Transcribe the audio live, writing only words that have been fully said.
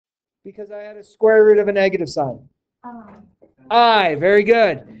Because I had a square root of a negative sign. I, very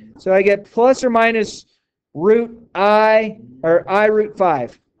good. So I get plus or minus root I, or I root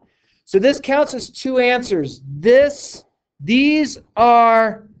 5. So this counts as two answers. These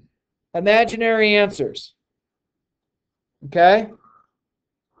are imaginary answers. Okay?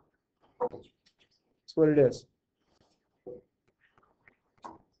 That's what it is.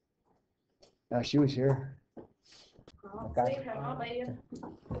 She was here. Okay.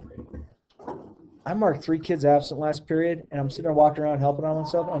 I marked 3 kids absent last period, and I'm sitting there walking around helping on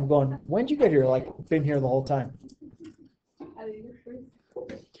myself. I'm going, when did you get here? Like, been here the whole time.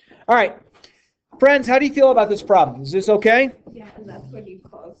 All right. Friends, how do you feel about this problem? Is this okay? Yeah, and that's what you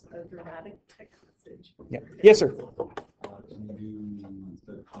call a dramatic text message. Yeah. Yes, sir.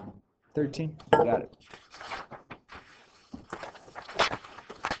 13. Got it.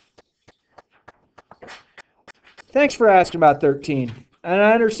 Thanks for asking about 13. And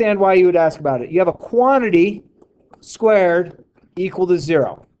I understand why you would ask about it. You have a quantity squared equal to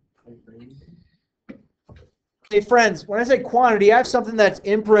 0. Hey, friends, when I say quantity, I have something that's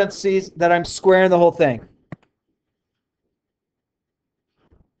in parentheses that I'm squaring the whole thing.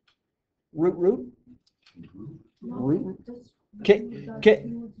 Root?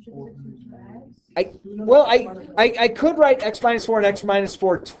 I could write x minus 4 and x minus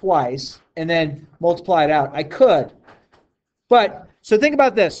 4 twice and then multiply it out. I could. But, so think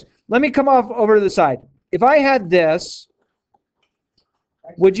about this. Let me come off over to the side. If I had this,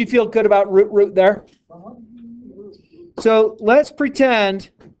 would you feel good about root there? So let's pretend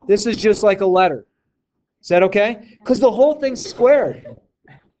this is just like a letter. Is that okay? Because the whole thing's squared.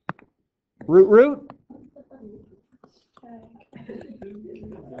 Root.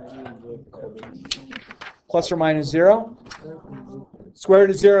 Plus or minus 0. Square root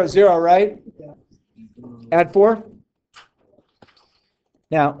of 0 is 0, right? Add 4.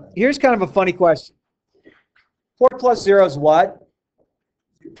 Now, here's kind of a funny question. 4 plus 0 is what?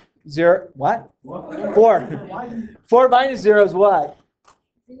 0. What? 4. 4 minus 0 is what?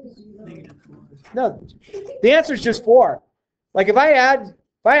 No. The answer is just 4. Like if I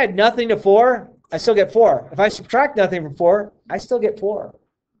add nothing to 4, I still get 4. If I subtract nothing from 4, I still get 4.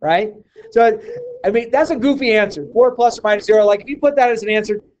 Right? So, I mean, that's a goofy answer. 4 plus or minus 0. Like if you put that as an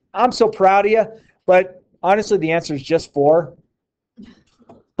answer, I'm so proud of you. But honestly, the answer is just 4.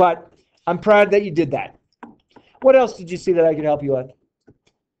 But I'm proud that you did that. What else did you see that I could help you with?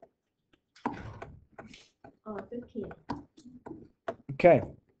 15. Okay.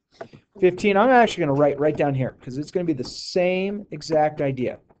 15, I'm actually going to write right down here because it's going to be the same exact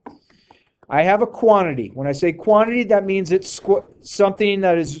idea. I have a quantity. When I say quantity, that means it's something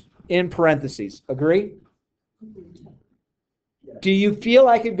that is in parentheses. Agree? Do you feel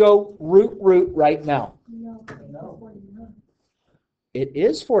I could go root right now? No. It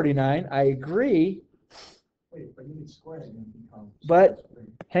is 49. I agree. But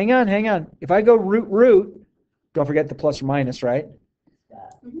hang on. If I go root, don't forget the plus or minus, right?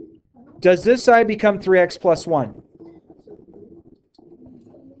 Does this side become 3x plus 1?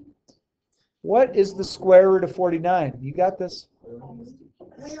 What is the square root of 49? You got this?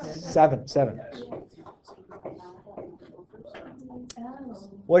 7.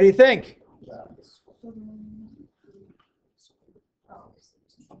 What do you think?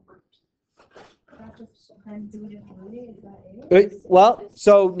 Well,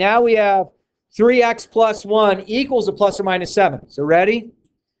 so now we have 3x plus 1 equals a plus or minus 7. So ready?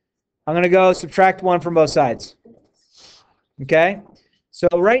 I'm going to go subtract 1 from both sides. Okay? So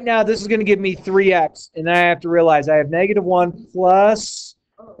right now this is going to give me 3x. And then I have to realize I have negative 1 plus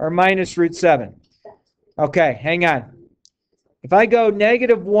or minus root 7. Okay, hang on. If I go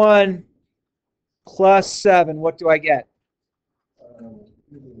negative 1 plus 7, what do I get?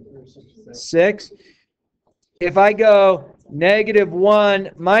 6. If I go negative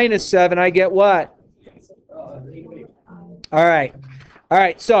 1 minus 7, I get what? All right.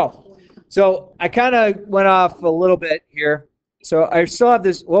 So I kind of went off a little bit here. So I still have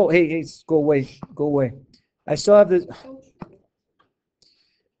this. Whoa, hey, go away. I still have this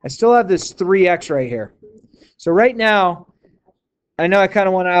 3x right here. So right now, I know I kind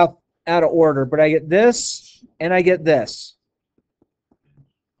of went out of order, but I get this and I get this.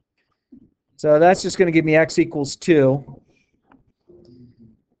 So that's just going to give me x equals 2.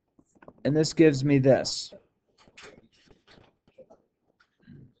 And this gives me this.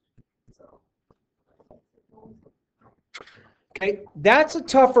 Okay, that's a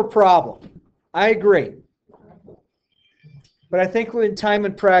tougher problem. I agree. But I think in time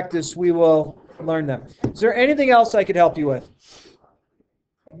and practice, we will learn them. Is there anything else I could help you with?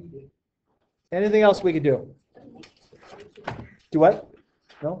 Anything else we could do? Do what?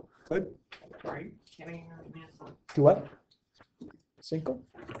 No? Good. Right? Can I hear an answer? Do what? Cinco?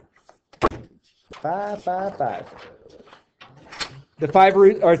 5, 5, 5. The 5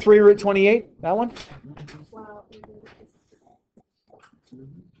 root or 3 root 28. That one. Wow.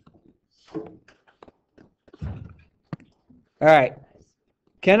 All right.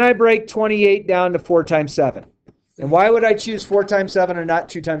 Can I break 28 down to 4 times 7? And why would I choose 4 times 7 and not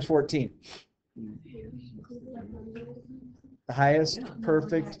 2 times 14? The highest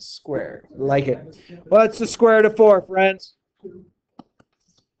perfect square. Like it. What's the square root of 4, friends?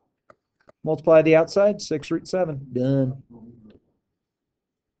 Multiply the outside. 6 root 7. Done.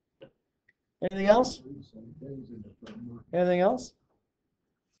 Anything else? Anything else?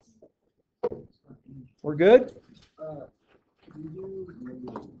 We're good?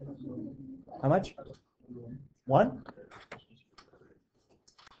 How much? 1?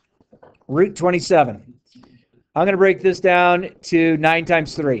 Root 27. I'm going to break this down to 9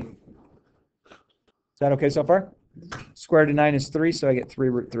 times 3. Is that okay so far? Square root of 9 is 3, so I get 3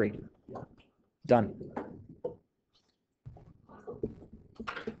 root 3. Done.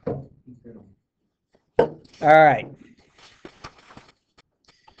 All right.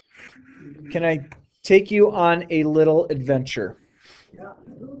 Can I take you on a little adventure?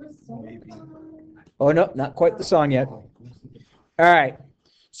 Oh, no, not quite the song yet. All right.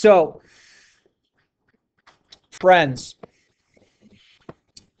 So, friends,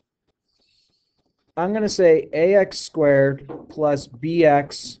 I'm going to say ax squared plus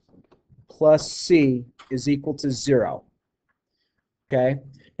bx plus c is equal to 0. Okay?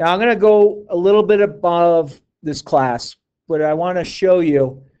 Now, I'm going to go a little bit above this class, but I want to show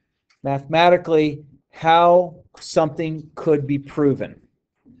you mathematically how something could be proven.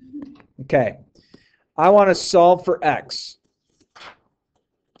 Okay. I want to solve for x.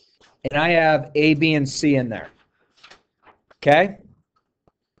 And I have a, b, and c in there. Okay?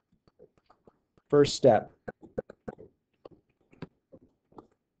 First step.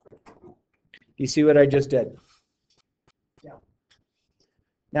 You see what I just did? Yeah.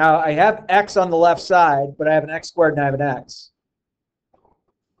 Now, I have x on the left side, but I have an x squared and I have an x.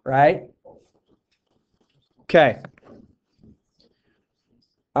 Right? Okay.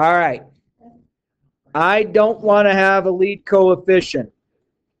 All right. I don't want to have a lead coefficient.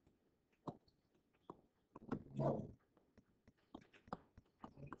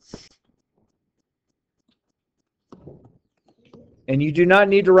 And you do not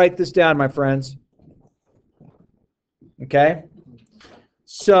need to write this down, my friends. Okay?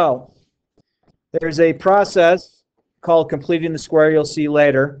 So, there's a process called completing the square you'll see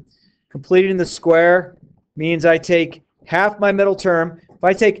later. Completing the square means I take half my middle term. If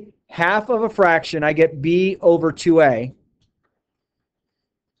I take half of a fraction, I get b over 2a.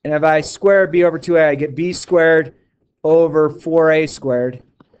 And if I square b over 2a, I get b squared over 4a squared.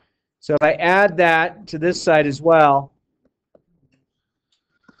 So if I add that to this side as well,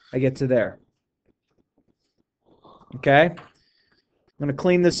 I get to there. Okay? I'm going to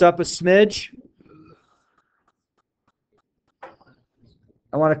clean this up a smidge.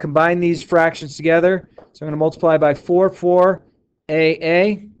 I want to combine these fractions together. So I'm going to multiply by 4a.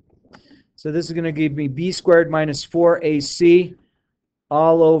 So this is going to give me b squared minus 4ac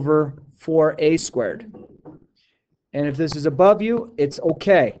all over 4a squared. And if this is above you, it's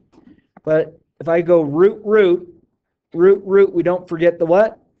okay. But if I go root, we don't forget the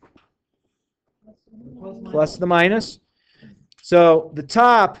what? Plus the minus. So the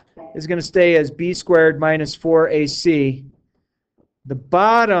top is going to stay as b squared minus 4ac. The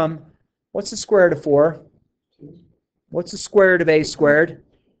bottom, what's the square root of 4? What's the square root of a squared?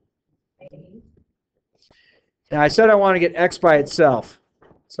 Now I said I want to get x by itself.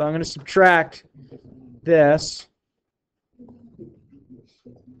 So I'm going to subtract this.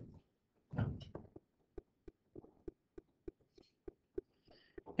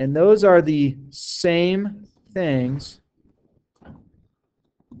 And those are the same things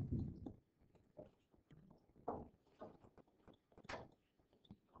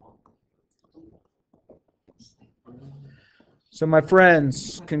So my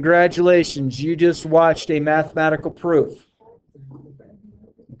friends, congratulations. You just watched a mathematical proof.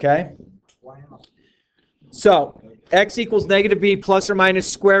 Okay? So, x equals negative b plus or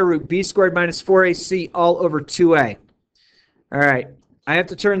minus square root b squared minus 4ac all over 2a. All right. I have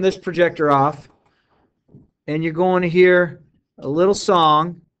to turn this projector off. And you're going to hear a little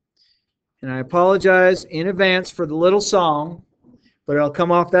song. And I apologize in advance for the little song. But it'll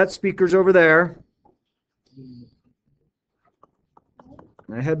come off that speaker's over there.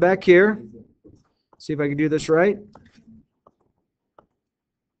 I head back here. See if I can do this right.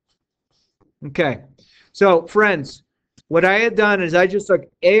 Okay. So, friends, What I had done is I just took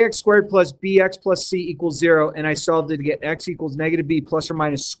ax squared plus bx plus c equals 0, and I solved it to get x equals negative b plus or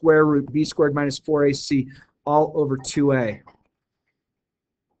minus square root b squared minus 4ac all over 2a.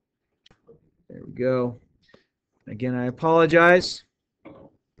 There we go. Again, I apologize.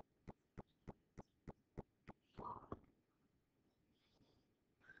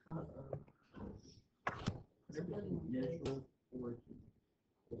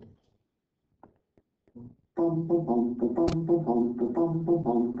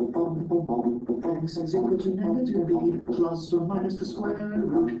 X is equal to negative b plus or minus the square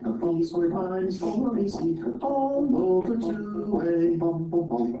root of b squared minus 4ac all over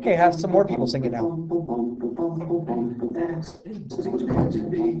 2a. Okay, have some more people sing it now. X is equal to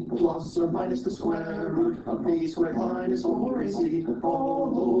negative b plus or minus the square root of b squared minus 4ac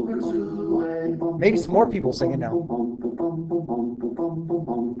all over 2a. Maybe some more people sing it now.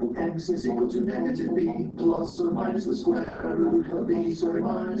 X is equal to negative b plus or minus the square root of b squared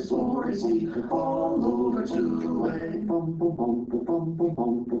minus 4ac all over 2a.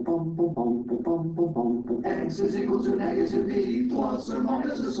 X is equal to negative b plus or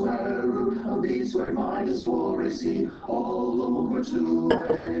minus the square root of b squared minus 4ac all over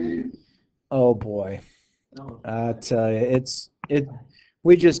 2a. Oh boy. I tell you,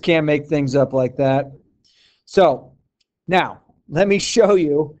 we just can't make things up like that. So now let me show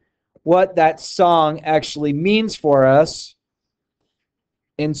you what that song actually means for us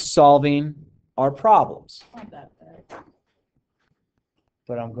in solving our problems.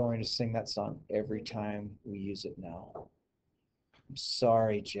 But I'm going to sing that song every time we use it now. I'm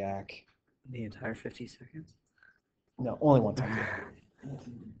sorry, Jack. The entire 50 seconds? No, only one time.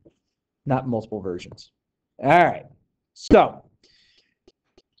 Not multiple versions. All right. So,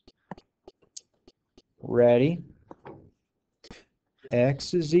 ready?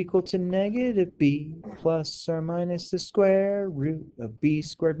 X is equal to negative b plus or minus the square root of b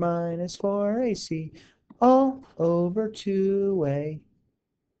squared minus 4ac all over 2a.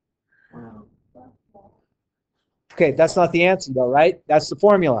 Wow. Okay, that's not the answer though, right? That's the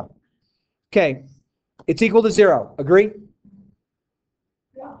formula. Okay, it's equal to 0. Agree?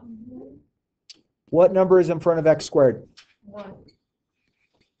 Yeah. What number is in front of x squared? 1.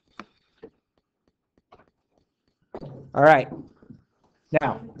 All right.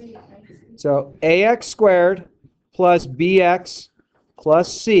 Now, so ax squared plus bx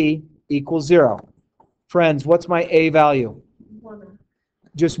plus c equals 0. Friends, what's my a value? 1.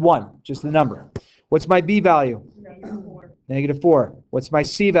 Just 1, just the number. What's my b value? -4. -4. What's my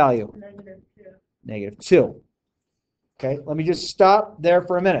c value? -2. -2. Okay, let me just stop there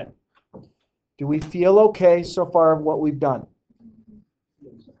for a minute. Do we feel okay so far of what we've done?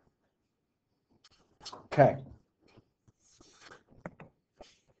 Okay.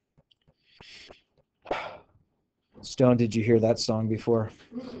 Stone, did you hear that song before?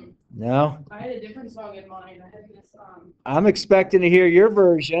 No? I had a different song in mind. I had this I'm expecting to hear your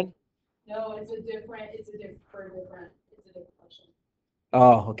version. no, it's a different question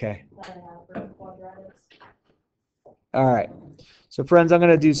Oh, okay. that I have for quadratics. All right. So, friends, I'm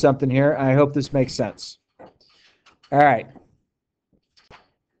going to do something here. I hope this makes sense. All right.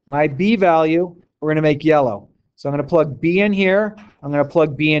 My b value, we're going to make yellow. So I'm going to plug b in here. I'm going to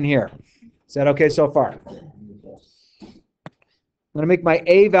plug b in here. Is that okay so far? I'm going to make my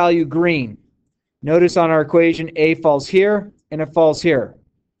a value green. Notice on our equation, a falls here, and it falls here.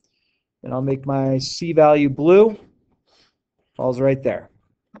 Then I'll make my c value blue. Falls right there.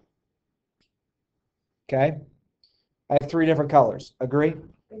 Okay? I have 3 different colors. Agree?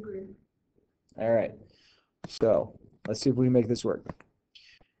 Agree. All right. So let's see if we can make this work.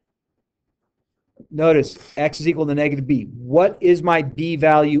 Notice x is equal to negative b. What is my b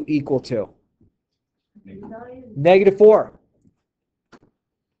value equal to? -4.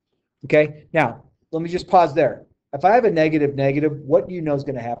 Okay, now let me just pause there. If I have a negative, what do you know is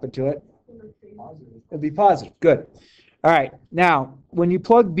going to happen to it? It'll be positive. Good. All right, now when you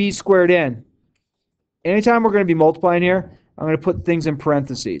plug b squared in, anytime we're going to be multiplying here, I'm going to put things in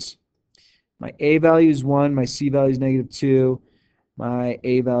parentheses. My a value is 1, my c value is -2, my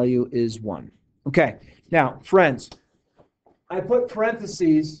a value is 1. Okay, now, friends, I put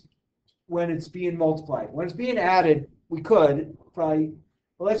parentheses when it's being multiplied. When it's being added, we could probably,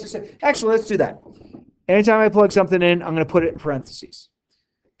 well, let's just say, actually, let's do that. Anytime I plug something in, I'm going to put it in parentheses.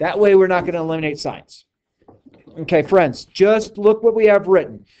 That way, we're not going to eliminate signs. Okay, friends, just look what we have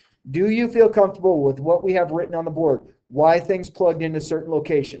written. Do you feel comfortable with what we have written on the board? Why things plugged into certain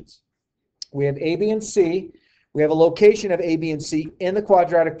locations? We have A, B, and C. We have a location of A, B, and C in the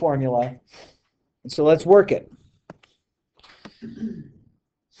quadratic formula. And so let's work it.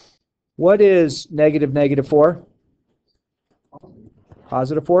 What is -4?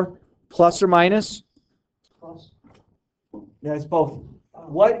 Positive 4. Plus or minus? Plus. Yeah, it's both.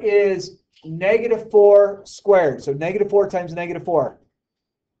 What is negative 4 squared? So negative 4 times negative 4.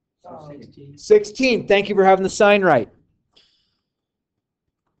 16. 16. Thank you for having the sign right.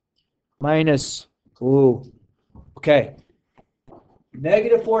 Minus. Ooh. Okay.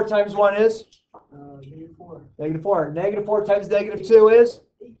 Negative 4 times 1 is? Negative 4. Negative 4. Negative 4 times negative 2 is?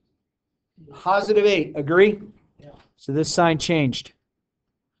 Positive 8. Agree? Yeah. So this sign changed.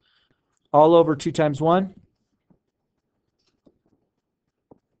 All over 2 times 1.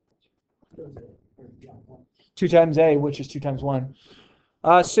 2 times a, which is 2 times 1.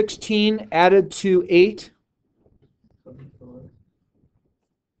 16 added to 8.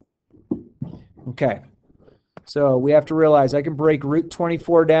 Okay. So we have to realize I can break root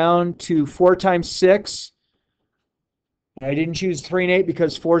 24 down to 4 times 6. I didn't choose 3 and 8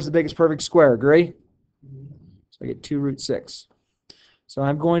 because 4 is the biggest perfect square. Agree? So I get 2 root 6. So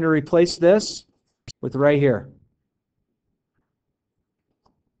I'm going to replace this with right here.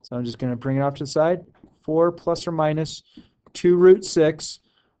 So I'm just going to bring it off to the side. 4 plus or minus 2 root 6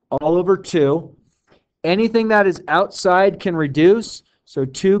 all over 2. Anything that is outside can reduce. So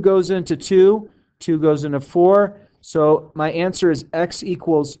 2 goes into 2. 2 goes into 4. So my answer is x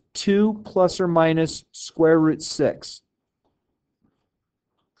equals 2 plus or minus square root 6.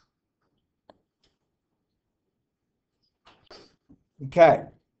 Okay.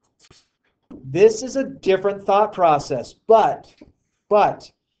 This is a different thought process, but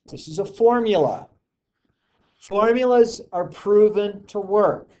this is a formula. Formulas are proven to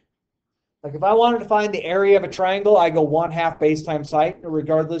work. Like if I wanted to find the area of a triangle, I go 1/2 base times height,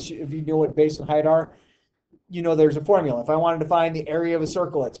 regardless if you know what base and height are. You know there's a formula. If I wanted to find the area of a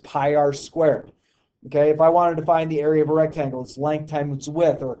circle, it's pi r squared. Okay, if I wanted to find the area of a rectangle, it's length times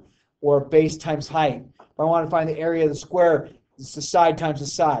width, or base times height. If I wanted to find the area of the square, it's the side times the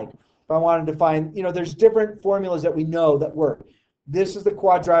side. If I wanted to find, there's different formulas that we know that work. This is the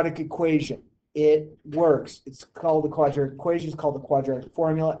quadratic equation. It works. It's called the quadratic equation. It's called the quadratic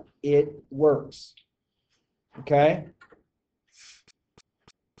formula. It works. Okay?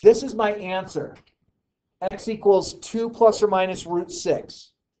 This is my answer. X equals 2 plus or minus root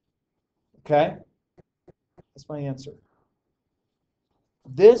 6. Okay? That's my answer.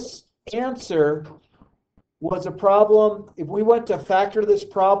 This answer was a problem. If we went to factor this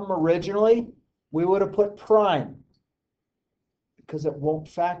problem originally, we would have put prime because it won't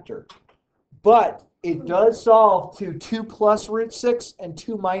factor. But it does solve to 2 plus root 6 and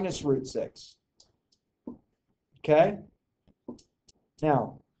 2 minus root 6. Okay?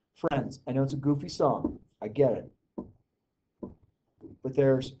 Now, friends, I know it's a goofy song. I get it. But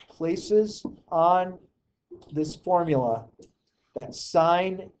there's places on this formula that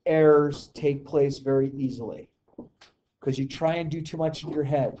sign errors take place very easily because you try and do too much in your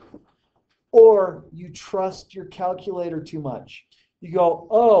head, or you trust your calculator too much. You go,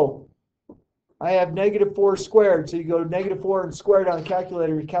 oh, I have negative 4 squared, so you go negative 4 and squared on the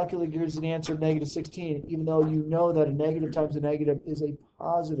calculator. Your calculator gives an answer of negative 16, even though you know that a negative times a negative is a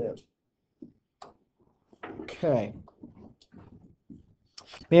positive. Okay.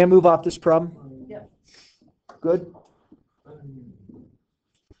 May I move off this problem? Yep. Good.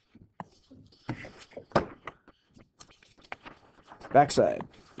 Backside.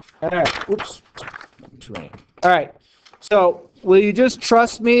 All right. Oops. All right. So will you just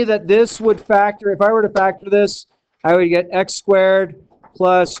trust me that this would factor? If I were to factor this, I would get x squared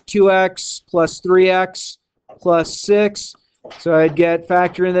plus 2x plus 3x plus 6. So I'd get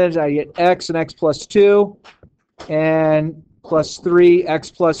factor in this. I'd get x and x plus 2 and plus 3, x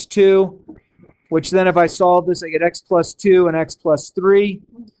plus 2, which then if I solve this, I get x plus 2 and x plus 3,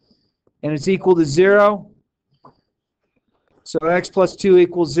 and it's equal to 0. So x plus 2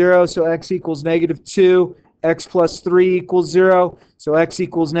 equals 0, so x equals negative 2. X plus 3 equals 0, so x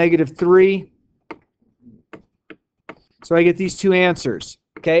equals negative 3. So I get these two answers.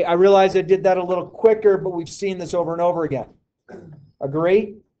 Okay, I realize I did that a little quicker, but we've seen this over and over again.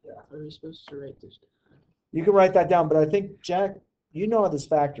 Agree? Yeah. Are we supposed to write this down? You can write that down, but I think, Jack, you know this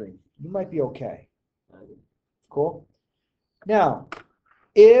factoring. You might be okay. Cool? Now,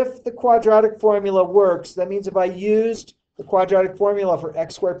 if the quadratic formula works, that means if I used the quadratic formula for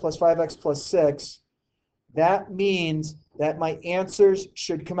x squared plus 5x plus 6, that means that my answers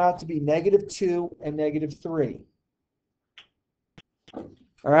should come out to be negative 2 and negative 3. All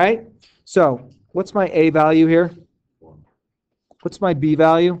right? So what's my A value here? What's my B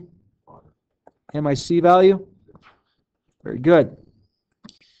value? And my C value? Very good.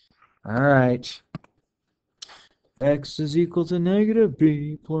 All right. X is equal to negative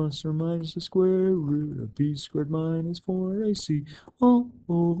b plus or minus the square root of b squared minus 4ac all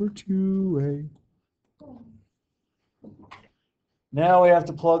over 2a. Now we have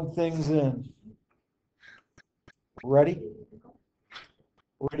to plug things in. Ready?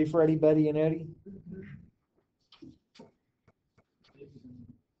 Ready for Eddie, Betty, and Eddie?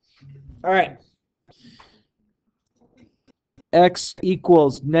 All right. X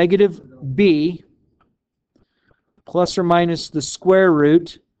equals negative b plus or minus the square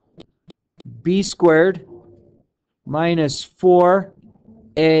root b squared minus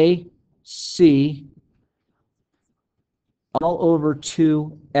 4ac all over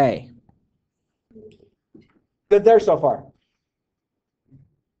 2a. Good there so far.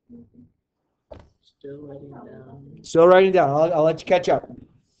 Still writing down. Still writing down. I'll let you catch up.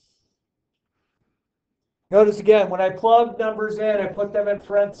 Notice again, when I plug numbers in, I put them in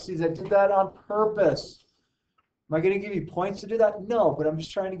parentheses. I did that on purpose. Am I going to give you points to do that? No, but I'm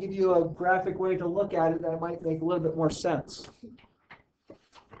just trying to give you a graphic way to look at it that might make a little bit more sense.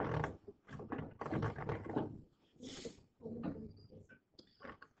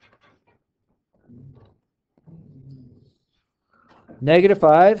 Negative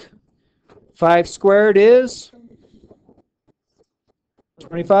 5. 5 squared is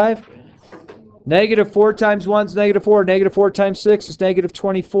 25. Negative 4 times 1 is negative 4. Negative 4 times 6 is negative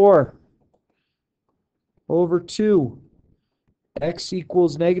 24 over 2. X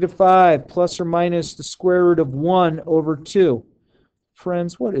equals negative 5 plus or minus the square root of 1 over 2.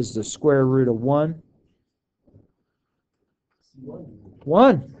 Friends, what is the square root of 1?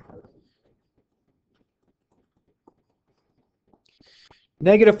 1.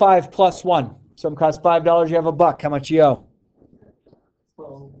 Negative 5 plus 1. Something costs $5, you have a buck. How much you owe?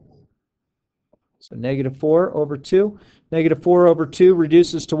 12. So negative 4 over 2. Negative 4 over 2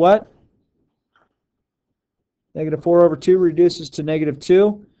 reduces to what? Negative 4 over 2 reduces to negative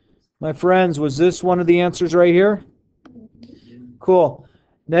 2. My friends, was this one of the answers right here? Cool.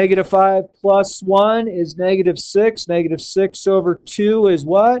 Negative 5 plus 1 is negative 6. Negative 6 over 2 is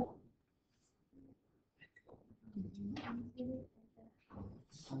what?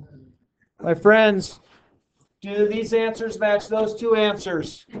 My friends, do these answers match those two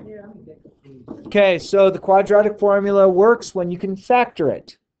answers? Yeah. Okay, so the quadratic formula works when you can factor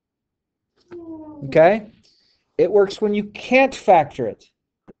it. Okay? It works when you can't factor it.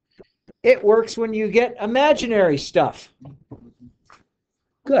 It works when you get imaginary stuff.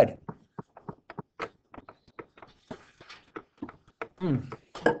 Good.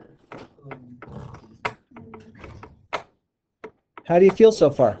 How do you feel so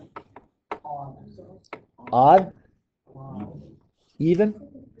far? Odd? Even?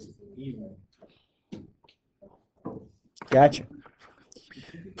 Gotcha.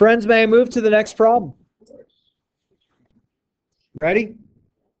 Friends, may I move to the next problem? Ready?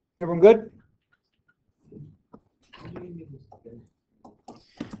 Everyone good?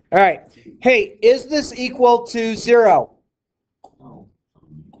 All right. Hey, is this equal to 0?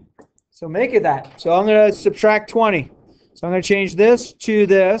 So make it that. So I'm going to subtract 20. So I'm going to change this to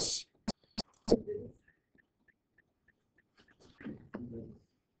this.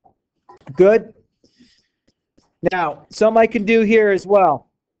 Good. Now, something I can do here as well.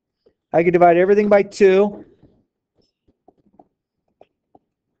 I can divide everything by 2.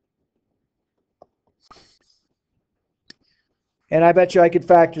 And I bet you I could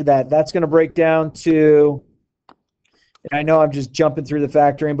factor that. That's going to break down to, and I know I'm just jumping through the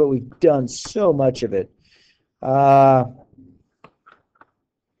factoring, but we've done so much of it.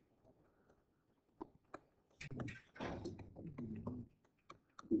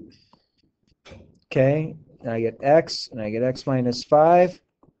 Okay, and I get x, and I get x minus 5,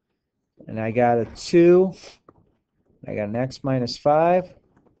 and I got a 2, I got an x minus 5,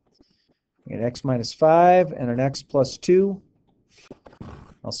 I get x minus 5, and an x plus 2.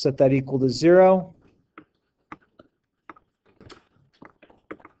 I'll set that equal to 0.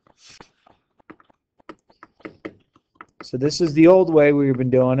 So this is the old way we've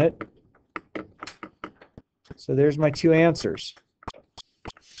been doing it. So there's my two answers.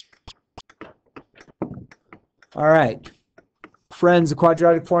 All right. Friends, the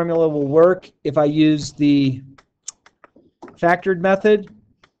quadratic formula will work if I use the factored method,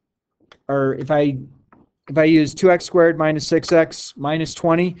 or if I use 2x squared minus 6x minus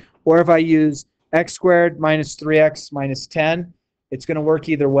 20, or if I use x squared minus 3x minus 10. It's going to work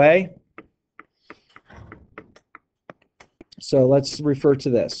either way. So let's refer to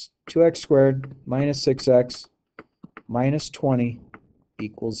this. 2x squared minus 6x minus 20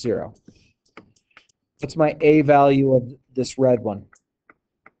 equals 0. What's my a value of this red one?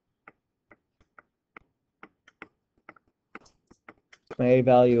 my A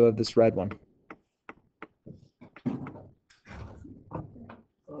value of this red one?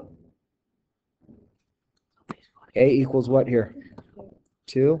 A equals what here?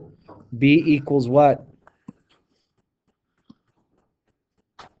 2. B equals what?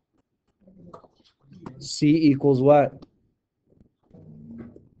 C equals what?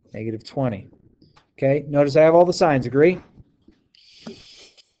 Negative 20. Okay, notice I have all the signs, agree?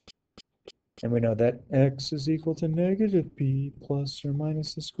 And we know that x is equal to negative b plus or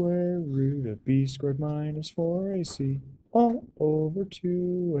minus the square root of b squared minus 4ac all over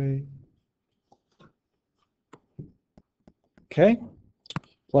 2a. Okay,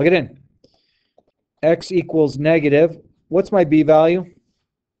 plug it in. X equals negative. What's my b value?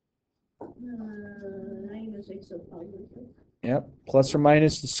 Yep, plus or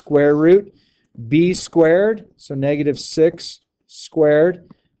minus the square root. B squared, so negative 6 squared,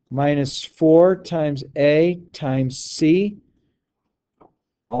 minus 4 times A times C,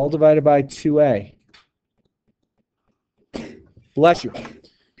 all divided by 2A. Bless you.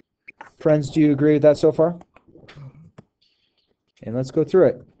 Friends, do you agree with that so far? And let's go through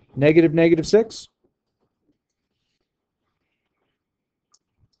it. Negative, negative 6.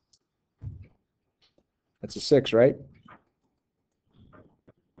 That's a 6, right?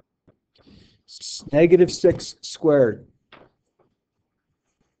 Negative 6 squared.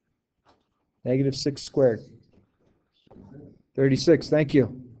 Negative 6 squared. 36, thank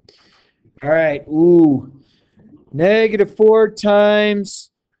you. All right, ooh. Negative 4 times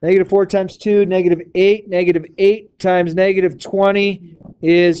 2, negative 8. Negative 8 times negative 20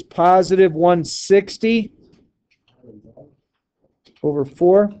 is positive 160 over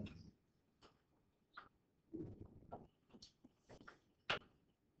 4.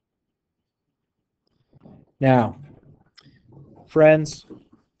 Now, friends,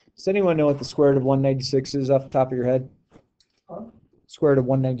 does anyone know what the square root of 196 is off the top of your head? Square root of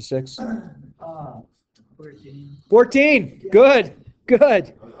 196? 14. 14. Good.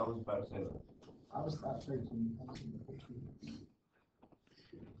 Good. I was about 13.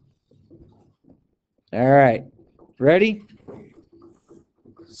 All right. Ready?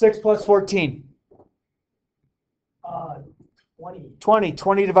 6 plus 14. 20. 20.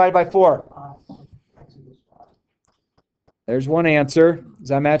 20 divided by 4. There's one answer. Does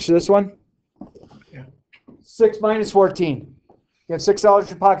that match this one? Yeah. 6 minus 14. You have $6 in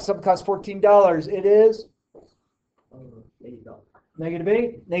your pocket. Something costs $14. It is? Negative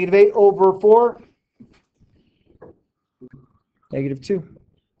 8. Negative 8 over 4. Negative 2.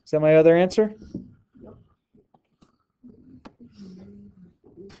 Is that my other answer?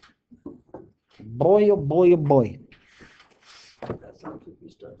 Boy, oh boy, oh boy.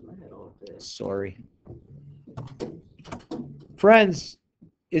 Sorry. Friends,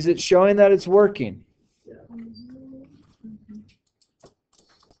 is it showing that it's working? Yeah.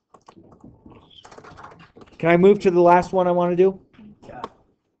 Can I move to the last one I want to do? Yeah.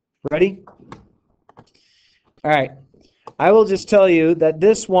 Ready? All right. I will just tell you that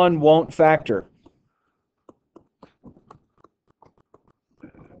this one won't factor.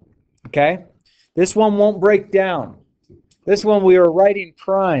 Okay? This one won't break down. This one we are writing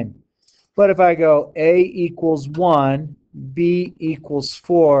prime. But if I go A equals 1, B equals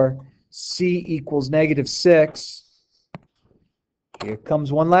 4, C equals negative 6, here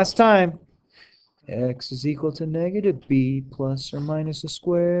comes one last time. X is equal to negative b plus or minus the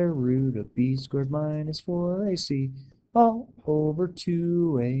square root of b squared minus 4ac all over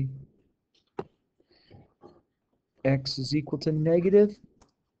 2a. X is equal to negative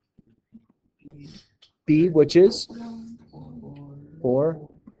b, which is 4,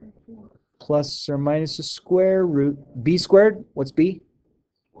 plus or minus the square root. B squared, what's b?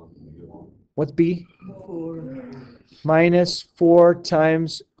 What's b? 4. Minus 4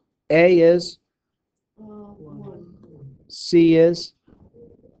 times a is? 1. C is?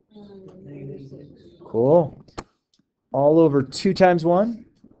 Negative 6. Cool. All over 2 times 1.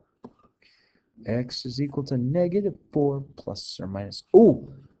 X is equal to negative 4 plus or minus.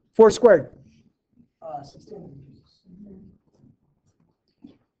 Ooh, 4 squared. 16.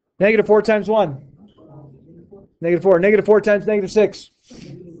 Negative 4 times 1. Negative 4. Negative 4 times negative 6.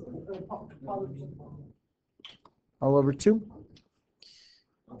 All over 2.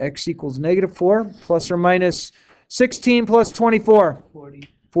 X equals negative 4 plus or minus 16 plus 24. 40.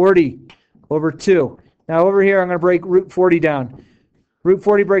 40 over 2. Now over here I'm going to break root 40 down. Root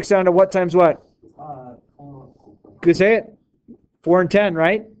 40 breaks down to what times what? Good, say it. 4 and 10,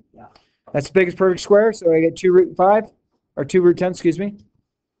 right? Yeah. That's the biggest perfect square, so I get 2 root 5, or 2 root 10, excuse me.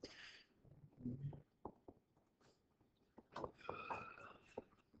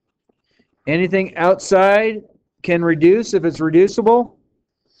 Anything outside can reduce if it's reducible.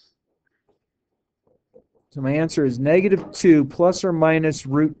 So my answer is -2 plus or minus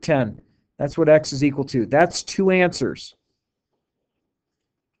root 10. That's what x is equal to. That's two answers.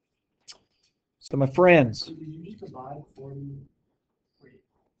 So my friends, So did you just divide 40? Wait,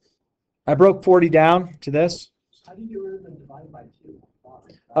 I broke 40 down to this. how do you get rid of the divide by 2?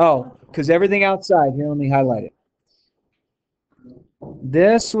 Oh, because everything outside, here, let me highlight it.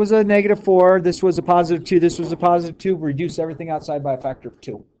 This was a -4, this was a +2, this was a +2. Reduce everything outside by a factor of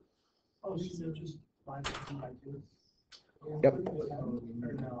 2. Oh, so just divide by 2? Yep. Or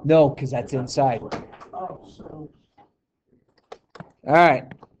no? No, because that's inside. Oh, so All right.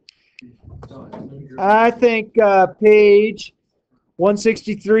 I think page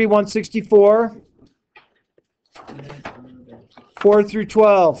 163, 164, 4 through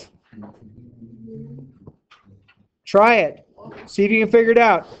 12. Try it. See if you can figure it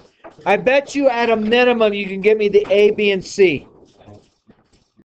out. I bet you at a minimum you can get me the A, B, and C.